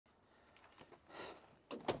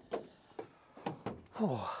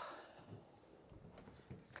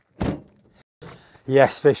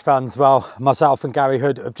Yes, fish fans, well, myself and Gaz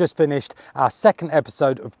Hood have just finished our second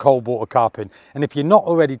episode of cold water carping. And if you're not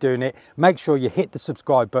already doing it, make sure you hit the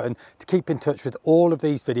subscribe button to keep in touch with all of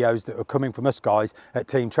these videos that are coming from us guys at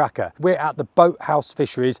Team Trakker. We're at the Boathouse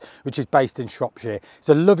Fisheries, which is based in Shropshire. It's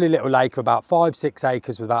a lovely little lake of about 5-6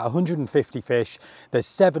 acres with about 150 fish. There's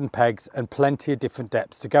 7 pegs and plenty of different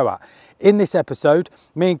depths to go at. In this episode,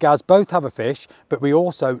 me and Gaz both have a fish, but we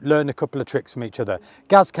also learn a couple of tricks from each other.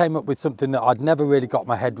 Gaz came up with something that I'd never really got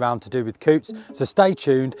my head round to do with coots, so stay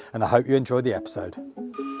tuned and I hope you enjoy the episode.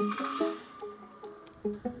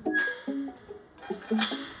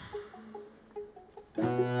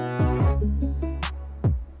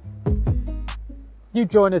 You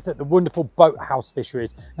join us at the wonderful Boathouse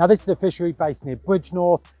Fisheries. Now this is a fishery based near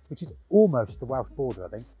Bridgnorth, which is almost the Welsh border, I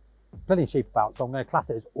think. Plenty of sheep about, so I'm going to class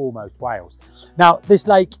it as almost Wales. Now this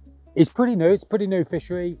lake is pretty new, it's a pretty new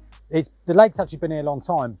fishery. The lake's actually been here a long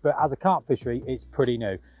time, but as a carp fishery, it's pretty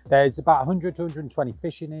new. There's about 100 to 120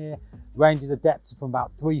 fish in here, ranges of depth from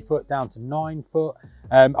about 3 foot down to 9 foot.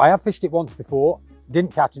 I have fished it once before,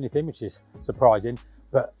 didn't catch anything, which is surprising,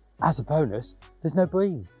 but as a bonus, there's no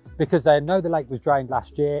bream because they know the lake was drained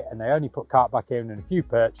last year and they only put carp back in and a few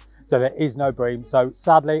perch, so there is no bream. So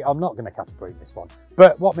sadly, I'm not going to catch a bream this one.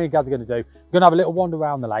 But what me and Gaz are going to do, we're going to have a little wander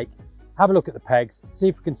around the lake, have a look at the pegs, see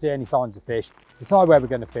if we can see any signs of fish, decide where we're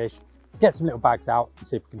going to fish, get some little bags out and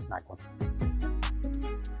see if we can snag one.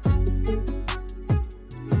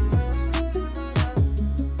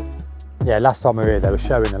 Yeah, last time we were here they were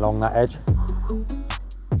showing along that edge.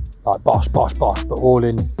 Like bosh, bosh, bosh, but all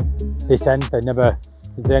in this end. They never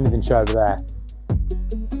did anything show over there.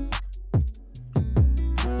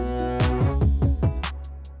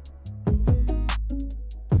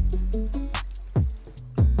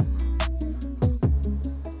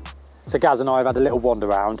 So Gaz and I have had a little wander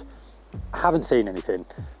around, haven't seen anything.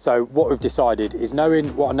 So what we've decided is,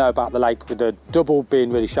 knowing what I know about the lake with the double being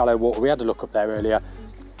really shallow water, we had a look up there earlier,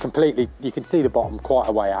 completely, you can see the bottom quite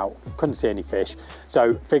a way out, couldn't see any fish.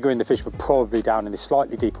 So figuring the fish were probably down in this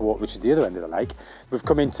slightly deeper water, which is the other end of the lake. We've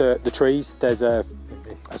come into the trees, there's a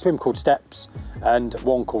swim called Steps and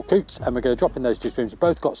one called Coots, and we're going to drop in those 2 swims. We've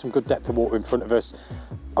both got some good depth of water in front of us.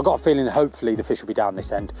 I've got a feeling that hopefully the fish will be down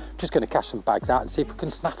this end. Just going to cash some bags out and see if we can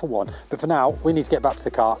snaffle one. But for now, we need to get back to the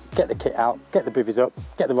car, get the kit out, get the bivvies up,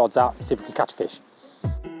 get the rods out and see if we can catch fish.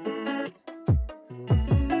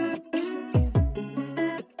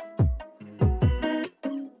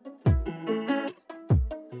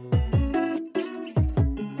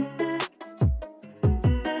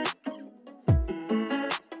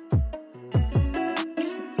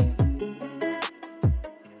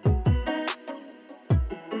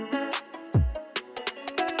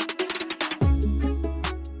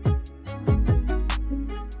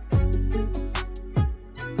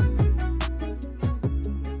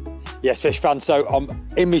 Yes, fish fans, so I'm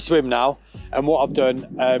in my swim now, and what I've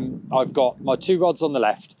done, I've got my 2 rods on the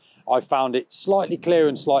left. I found it slightly clearer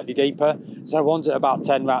and slightly deeper, so one's at about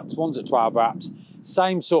 10 wraps, one's at 12 wraps,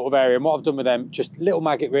 same sort of area. And what I've done with them, just little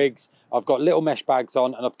maggot rigs, I've got little mesh bags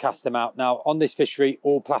on and I've cast them out. Now on this fishery,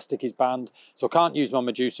 all plastic is banned, so I can't use my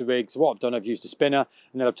Medusa rigs. So what I've done, I've used a spinner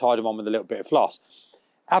and then I've tied them on with a little bit of floss.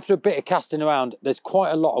 After a bit of casting around, there's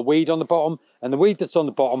quite a lot of weed on the bottom, and the weed that's on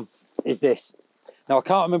the bottom is this. Now I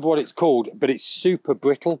can't remember what it's called, but it's super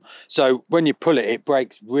brittle. So when you pull it, it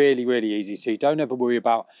breaks really, really easy. So you don't ever worry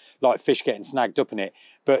about like fish getting snagged up in it.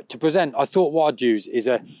 But to present, I thought what I'd use is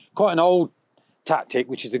quite an old tactic,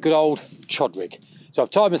 which is the good old Chod Rig. So I've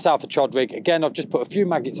tied myself a Chod Rig. Again, I've just put a few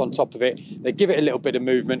maggots on top of it. They give it a little bit of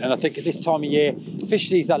movement. And I think at this time of year, fish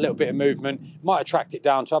sees that little bit of movement, might attract it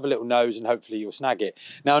down to have a little nose and hopefully you'll snag it.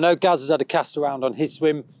 Now I know Gaz has had a cast around on his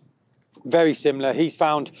swim. Very similar. He's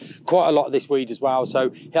found quite a lot of this weed as well,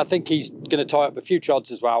 so I think he's going to tie up a few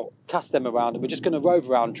chods as well, cast them around, and we're just going to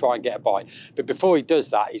rove around and try and get a bite. But before he does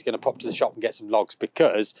that, he's going to pop to the shop and get some logs,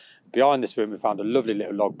 because behind the swim we found a lovely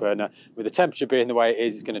little log burner. With the temperature being the way it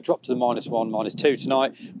is, it's going to drop to the -1, -2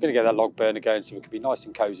 tonight. We're going to get that log burner going so we can be nice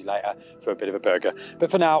and cozy later for a bit of a burger.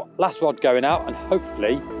 But for now, last rod going out, and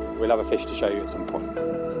hopefully we'll have a fish to show you at some point.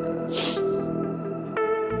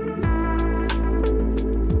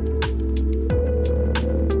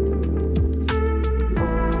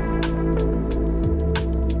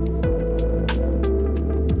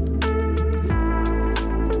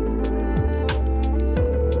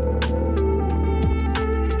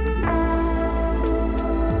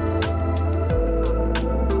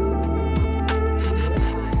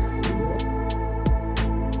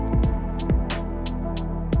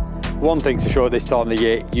 One thing's for sure, this time of the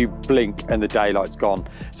year, you blink and the daylight's gone.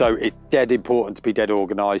 So it's dead important to be dead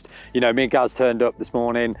organised. You know, me and Gaz turned up this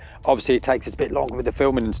morning. Obviously it takes us a bit longer with the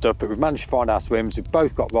filming and stuff, but we've managed to find our swims. We've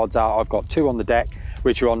both got rods out. I've got 2 on the deck,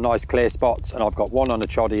 which are on nice clear spots, and I've got 1 on a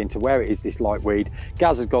choddy into where it is this light weed.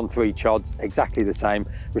 Gaz has gone 3 chods, exactly the same.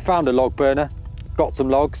 We found a log burner, got some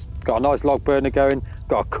logs, got a nice log burner going,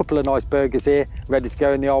 got a couple of nice burgers here ready to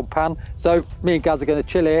go in the old pan. So me and Gaz are going to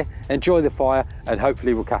chill here, enjoy the fire, and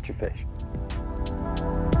hopefully we'll catch a fish.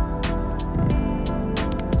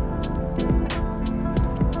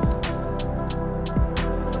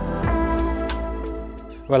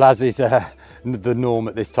 Well, as is the norm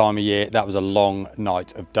at this time of year, that was a long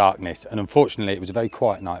night of darkness, and unfortunately it was a very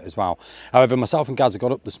quiet night as well. However, myself and Gaz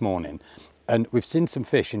got up this morning and we've seen some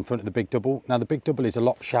fish in front of the big double. Now the big double is a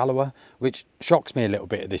lot shallower, which shocks me a little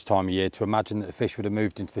bit at this time of year to imagine that the fish would have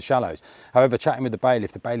moved into the shallows. However, chatting with the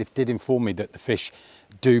bailiff did inform me that the fish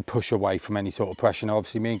do push away from any sort of pressure. Now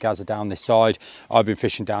obviously me and Gaz are down this side. I've been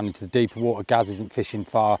fishing down into the deeper water. Gaz isn't fishing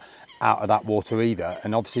far out of that water either,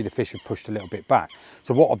 and obviously the fish have pushed a little bit back.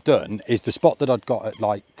 So what I've done is the spot that I'd got at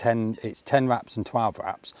like 10 wraps and 12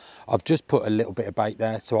 wraps, I've just put a little bit of bait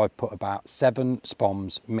there. So I've put about 7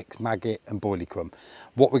 spoms, mixed maggot and boilie crumb.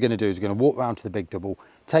 What we're going to do is we're going to walk round to the big double,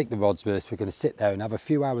 take the rods with us. We're going to sit there and have a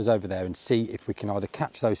few hours over there and see if we can either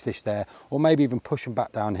catch those fish there or maybe even push them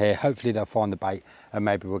back down here. Hopefully they'll find the bait and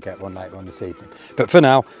maybe we'll get one later on this evening. But for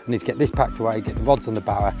now, I need to get this packed away, get the rods on the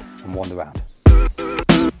barrow and wander around.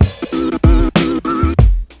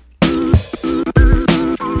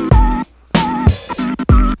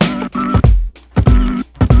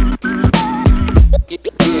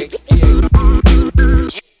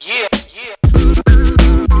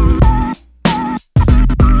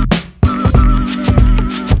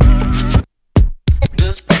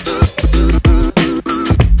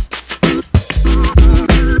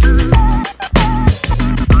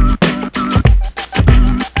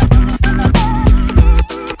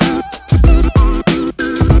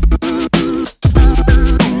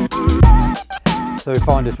 So we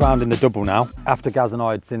find us round in the double now. After Gaz and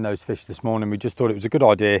I had seen those fish this morning, we just thought it was a good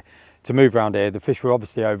idea to move around here. The fish were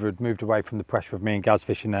obviously over, had moved away from the pressure of me and Gaz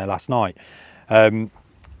fishing there last night.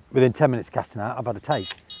 Within 10 minutes casting out, I've had a take.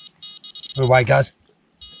 We're away, Gaz.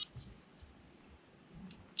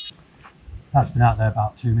 That's been out there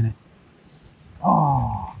about 2 minutes.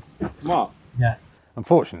 Oh! What? Yeah.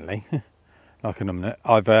 Unfortunately, like a numbnut,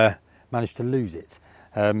 I've managed to lose it.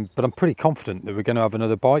 But I'm pretty confident that we're going to have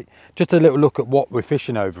another bite. Just a little look at what we're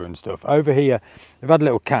fishing over and stuff. Over here, we've had a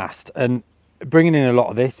little cast and bringing in a lot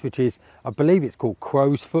of this, which is, I believe it's called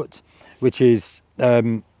crow's foot, which is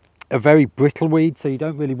a very brittle weed, so you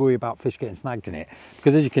don't really worry about fish getting snagged in it.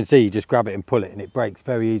 Because as you can see, you just grab it and pull it and it breaks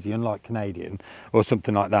very easy, unlike Canadian or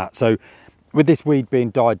something like that. So with this weed being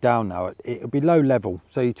died down now, it'll be low level.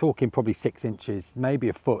 So you're talking probably 6 inches, maybe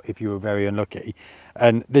a foot if you were very unlucky.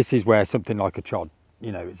 And this is where something like a chod,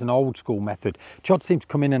 you know, it's an old school method. Chod seems to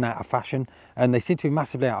come in and out of fashion, and they seem to be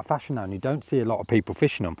massively out of fashion now, and you don't see a lot of people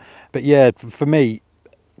fishing them. But yeah, for me,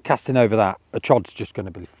 casting over that, a chod's just going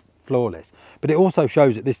to be flawless. But it also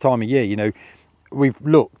shows at this time of year, you know, we've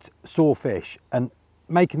looked, saw fish, and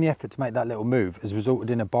making the effort to make that little move has resulted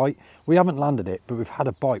in a bite. We haven't landed it, but we've had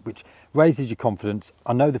a bite, which raises your confidence.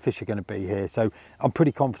 I know the fish are going to be here, so I'm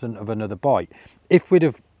pretty confident of another bite. If we'd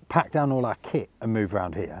have pack down all our kit and move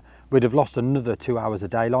around here, we'd have lost another 2 hours of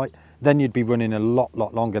daylight. Then you'd be running a lot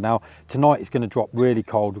longer. Now tonight it's going to drop really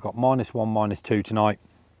cold. We've got -1, -2 tonight,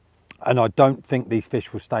 and I don't think these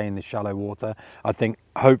fish will stay in this shallow water. I think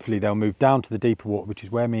hopefully they'll move down to the deeper water, which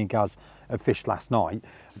is where me and Gaz have fished last night.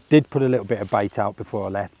 Did put a little bit of bait out before I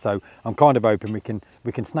left, so I'm kind of hoping we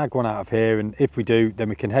can snag one out of here, and if we do, then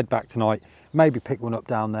we can head back tonight, maybe pick one up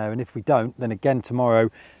down there, and if we don't, then again tomorrow,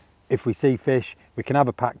 if we see fish, we can have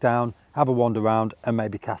a pack down, have a wander around and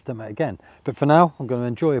maybe cast them again. But for now, I'm going to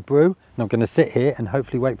enjoy a brew and I'm going to sit here and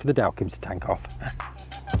hopefully wait for the Dowkims to tank off.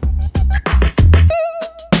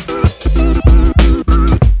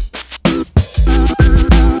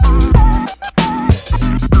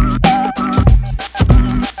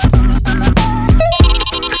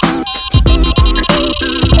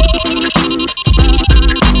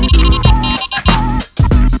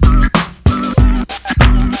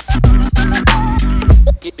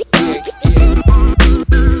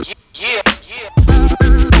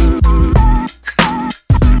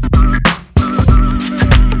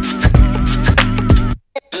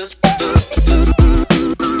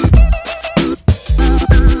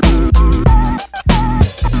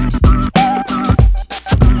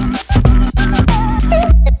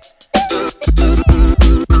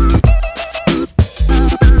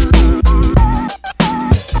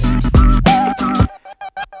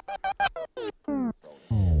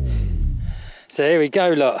 So here we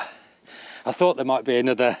go, look. I thought there might be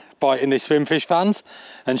another bite in this swim, fish fans,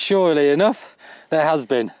 and surely enough, there has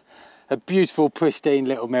been. A beautiful, pristine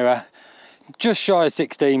little mirror, just shy of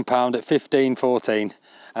 £16 at 15.14,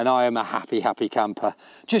 and I am a happy, happy camper.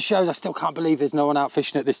 Just shows I still can't believe there's no one out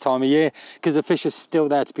fishing at this time of year, because the fish are still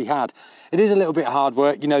there to be had. It is a little bit hard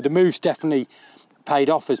work, you know, the move's definitely paid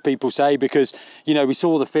off, as people say, because, you know, we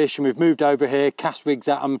saw the fish and we've moved over here, cast rigs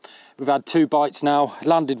at them. We've had 2 bites now,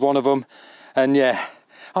 landed one of them, and yeah,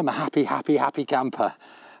 I'm a happy, happy, happy camper.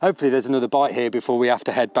 Hopefully there's another bite here before we have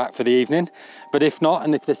to head back for the evening. But if not,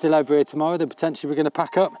 and if they're still over here tomorrow, then potentially we're going to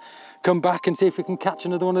pack up, come back and see if we can catch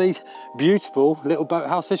another one of these beautiful little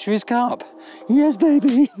Boathouse Fisheries carp. Yes,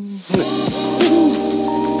 baby.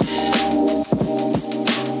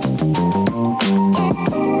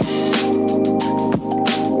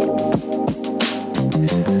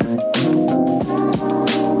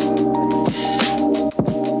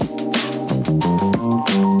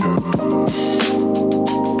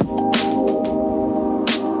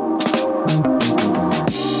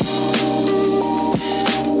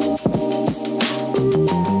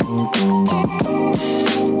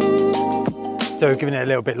 So we're giving it a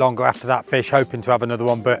little bit longer after that fish, hoping to have another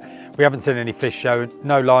one, but we haven't seen any fish show,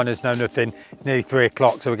 no liners, no nothing. It's nearly 3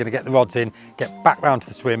 o'clock, so we're going to get the rods in, get back round to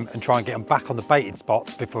the swim and try and get them back on the baited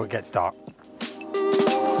spots before it gets dark.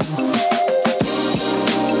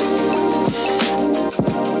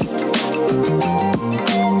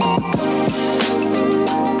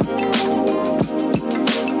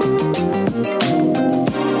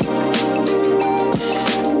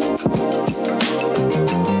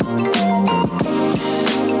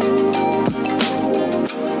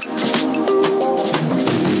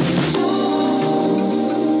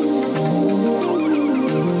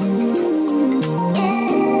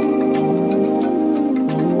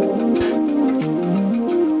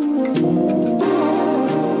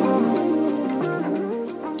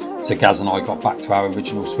 So Gaz and I got back to our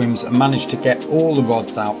original swims and managed to get all the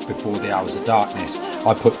rods out before the hours of darkness.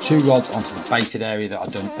 I put 2 rods onto the baited area that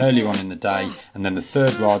I'd done earlier on in the day, and then the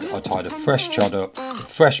 3rd rod I tied a fresh chod up with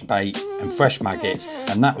fresh bait and fresh maggots,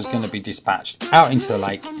 and that was going to be dispatched out into the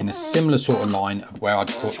lake in a similar sort of line of where I'd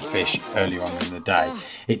caught the fish earlier on in the day.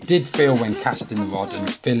 It did feel when casting the rod and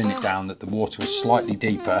filling it down that the water was slightly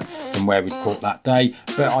deeper than where we'd caught that day,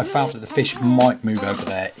 but I felt that the fish might move over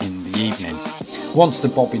there in the evening. Once the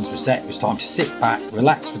bobbins were set, it was time to sit back,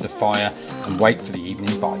 relax with the fire and wait for the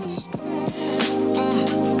evening bites.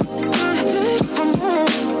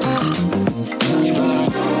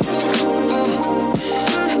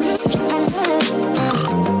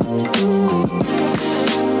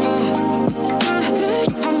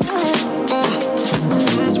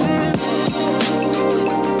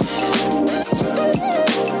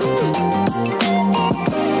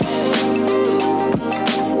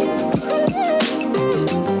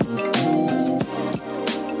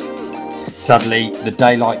 Sadly, the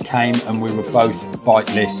daylight came and we were both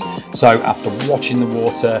biteless, so after watching the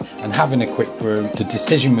water and having a quick brew, the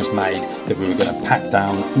decision was made that we were going to pack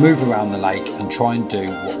down, move around the lake and try and do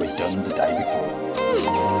what we'd done the day before.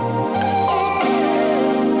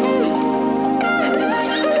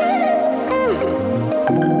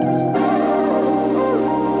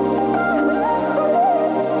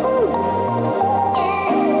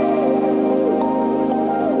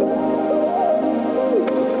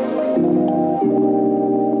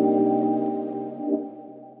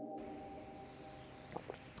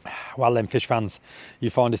 Well then, fish fans, you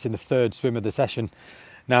find us in the 3rd swim of the session.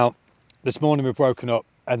 Now, this morning we've woken up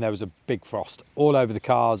and there was a big frost all over the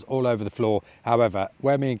cars, all over the floor. However,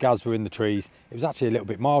 where me and Gaz were in the trees, it was actually a little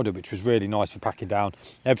bit milder, which was really nice for packing down.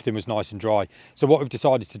 Everything was nice and dry. So what we've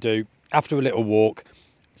decided to do, after a little walk,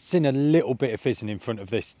 seen a little bit of fizzing in front of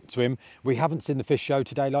this swim. We haven't seen the fish show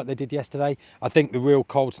today like they did yesterday. I think the real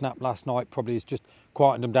cold snap last night probably has just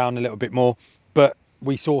quietened them down a little bit more, but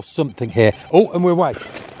we saw something here. Oh, and we're away.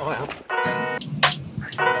 I am.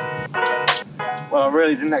 Well, I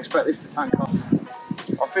really didn't expect this to tank off.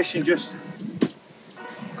 I'm fishing just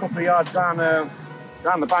a couple of yards down the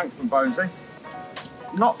bank from Bonesy.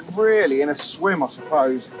 Not really in a swim, I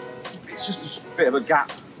suppose. It's just a bit of a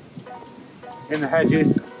gap in the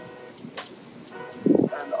hedges.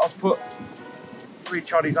 And I've put 3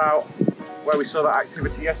 choddies out where we saw that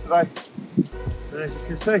activity yesterday. And as you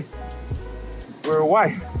can see, we're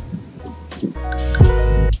away.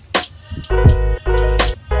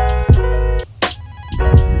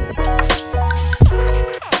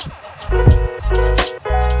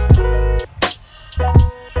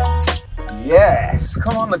 Yes,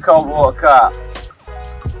 come on the cold water carp.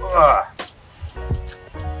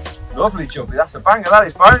 Lovely jubbly, that's a banger that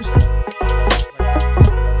is, Bones.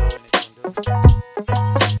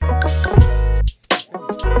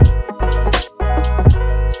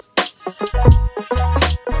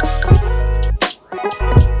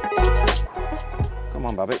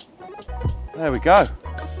 on, Babby. There we go.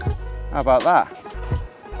 How about that?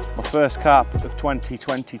 My first carp of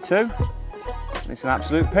 2022. And it's an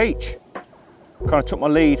absolute peach. Kind of took my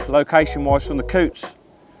lead location-wise from the coots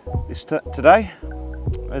today,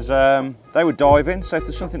 as they were diving. So if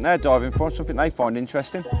there's something they're diving for, something they find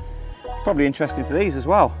interesting, it's probably interesting to these as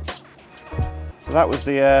well. So that was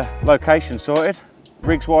the location sorted.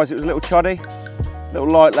 Rigs-wise, it was a little choddy, little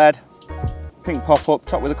light lead, pink pop-up,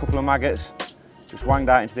 topped with a couple of maggots. Just wanged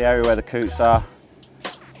out into the area where the coots are.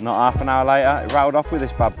 Not half an hour later, it rattled off with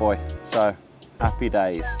this bad boy. So, happy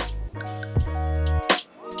days.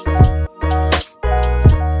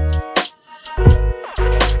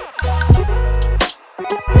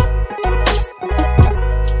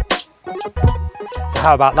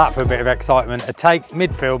 How about that for a bit of excitement? A take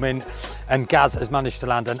mid-filming, and Gaz has managed to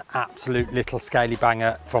land an absolute little scaly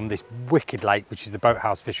banger from this wicked lake, which is the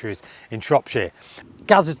Boathouse Fisheries in Shropshire.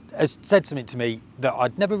 Gaz has said something to me that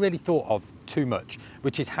I'd never really thought of too much,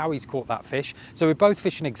 which is how he's caught that fish. So we're both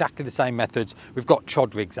fishing exactly the same methods. We've got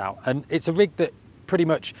Chod Rigs out, and it's a rig that pretty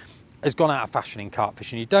much has gone out of fashion in carp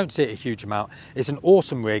fishing. You don't see it a huge amount. It's an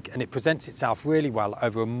awesome rig, and it presents itself really well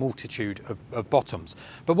over a multitude of bottoms.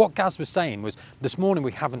 But what Gaz was saying was, this morning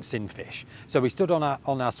we haven't seen fish. So we stood on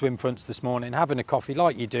our swim fronts this morning, having a coffee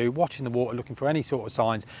like you do, watching the water, looking for any sort of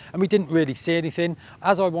signs, and we didn't really see anything.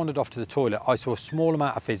 As I wandered off to the toilet, I saw a small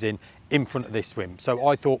amount of fizzing in front of this swim. So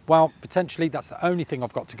I thought, well, potentially that's the only thing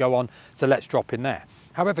I've got to go on, so let's drop in there.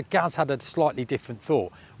 However, Gaz had a slightly different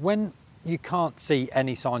thought. When you can't see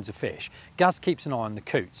any signs of fish, Gaz keeps an eye on the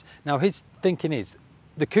coots. Now his thinking is,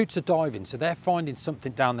 the coots are diving, so they're finding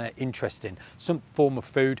something down there interesting, some form of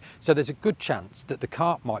food, so there's a good chance that the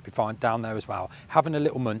carp might be found down there as well, having a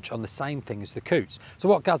little munch on the same thing as the coots. So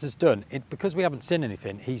what Gaz has done, because we haven't seen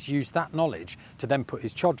anything, he's used that knowledge to then put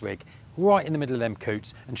his Chod rig right in the middle of them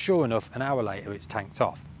coots, and sure enough, an hour later it's tanked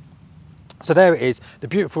off. So there it is, the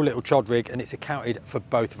beautiful little Chod rig, and it's accounted for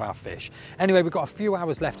both of our fish. Anyway, we've got a few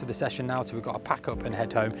hours left of the session now, so we've got to pack up and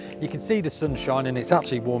head home. You can see the sun shining, it's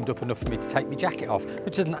actually warmed up enough for me to take my jacket off,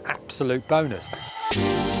 which is an absolute bonus.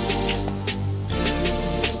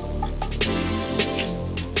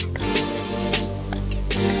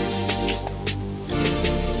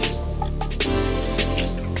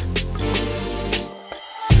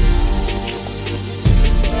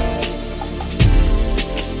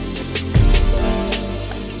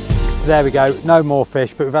 So there we go, no more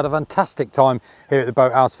fish, but we've had a fantastic time here at the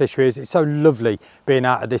Boathouse Fisheries. It's so lovely being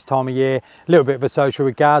out at this time of year. A little bit of a social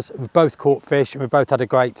with Gaz. We've both caught fish and we've both had a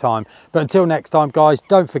great time. But until next time, guys,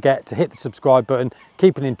 don't forget to hit the subscribe button,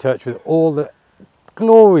 keeping in touch with all the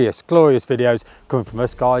glorious, glorious videos coming from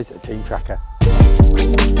us guys at Team Trakker.